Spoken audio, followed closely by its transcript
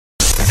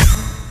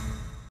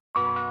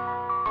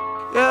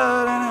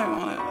Yeah, they ain't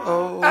want it.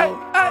 Oh, Hey,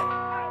 hey.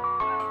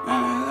 they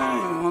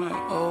ain't want it.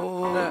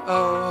 Oh, That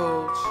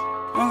old.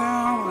 okay,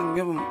 I'm gonna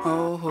give them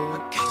I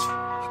got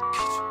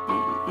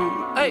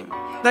you. Hey.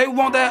 They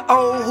want that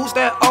old, who's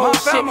that old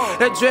shit? family.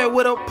 That dread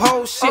with a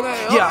pole shit.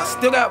 Okay, Yeah, I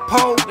still got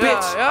pole,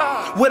 bitch.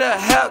 yeah. With a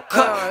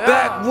haircut, Yeah.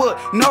 backwood,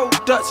 no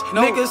Dutch.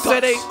 No Niggas say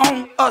they Dutch.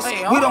 own us.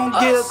 They We own don't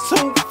give us.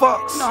 two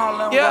fucks. No,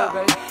 let 'em Yeah, go,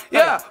 baby.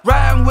 yeah.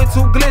 Riding with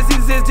two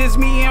glizzies, it's just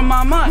me and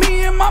my money.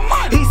 Me and my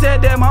money. He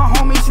said that my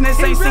homie Snitch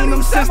He ain't really seen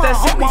them said since my that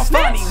shit homie was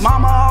funny. Snitch.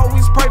 Mama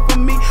always pray for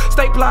me.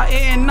 Stay plotting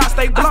and not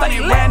stay blunted.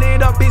 lit. Ran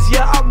it up, bitch,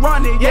 yeah, I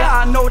run it. Yeah,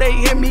 I know they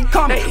hear me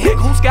coming. They Big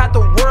Who's got the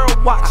world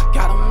watch.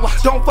 Got 'em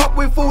watch. Don't fuck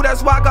with food,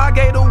 that's why God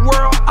gave the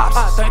world I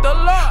options. thank the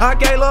Lord. I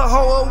gave lil'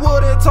 hoe a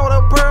wood and told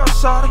her pearl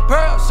shawty.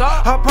 Pearl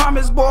shot. I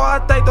promise, boy, I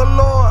thank the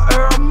Lord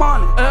every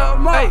morning.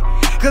 Hey,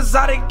 cause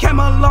I done came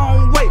a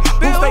long way. Who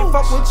Bill stay Huch.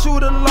 fuck with you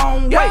the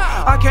long way?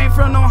 Yeah. I came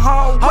from them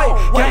hallway.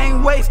 Hallway.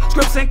 Gang waist,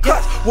 scripts and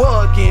cuts.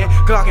 War again,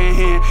 Glock in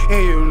hand,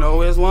 and you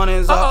know it's one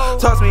is Uh-oh. up.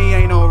 Trust me,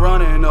 ain't no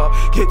running up.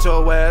 Get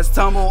your ass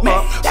tumble Man,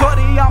 up.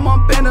 Shorty, I'm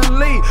up in the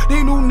lead.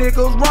 These new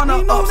niggas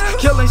runner ups,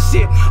 killing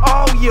shit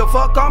all year.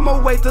 Fuck, I'ma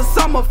wait till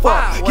summer fuck.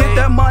 Wow, Get wait.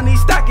 that money,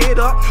 stack it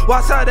up.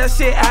 Watch how that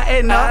shit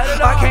adding up. Add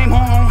it I up. came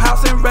home,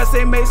 house and rest,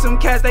 they made some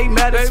cash, they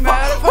mad as They fuck.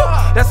 mad as Woo,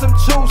 fuck. that's some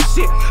true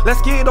shit.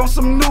 Let's get on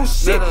some new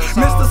shit.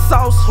 Mr. Mr.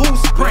 Sauce, who's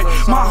sprint?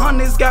 Mr. My Sauce.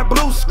 honeys got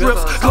blue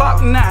scripts. Mr. Glock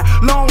Sauce. 9,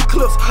 long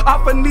clips.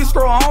 Off a knee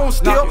scroll on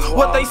still. Knock it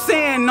What wild. they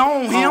saying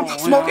on him? On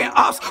Smoking him.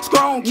 ops,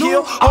 scroll kill.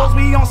 New Hoes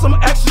be on some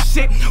extra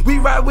shit. We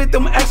ride with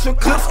them extra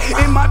clips.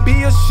 It might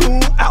be a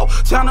shootout.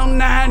 Channel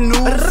 9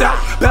 news out.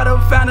 Better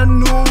find a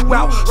new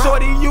route.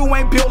 Shorty, you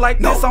ain't built like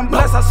this. I'm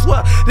blessed, I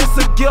swear. This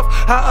a gift.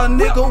 How a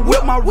nigga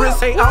whip my wrist.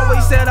 They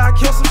always said I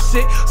kill some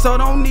shit, so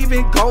don't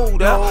even go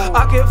there.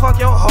 I can fuck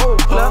your whole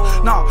player.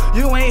 No,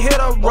 you ain't hit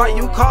her right.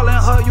 You calling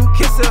her, you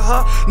kissing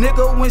her.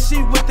 Nigga, when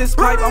she with this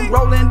pipe, I'm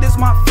rolling this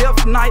my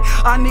 5th night.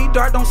 I need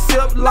dark, don't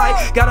sip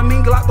light. Got a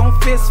mean Glock, don't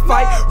fist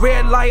fight.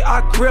 Red light,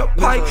 I grip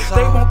pipe.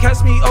 They won't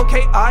catch me,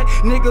 okay,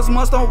 niggas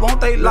must don't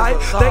want they life.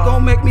 They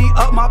gon' make me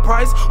up my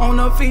price. On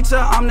the feature,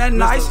 I'm that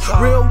nice.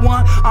 Real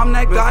one, I'm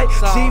that guy.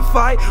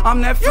 G5,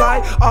 I'm that fly.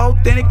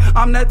 Authentic,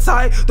 I'm that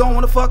tight. Don't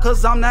wanna fuck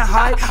cause I'm that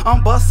high.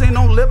 I'm busting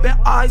on lip and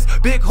eyes.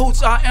 Big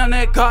Huch, I am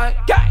that guy.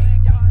 Gang.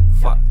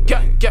 Fuck.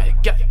 Gang.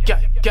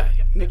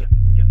 Nigga.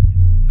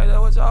 Hey, that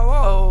what y'all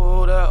want?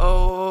 Oh, that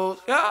old.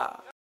 Yeah.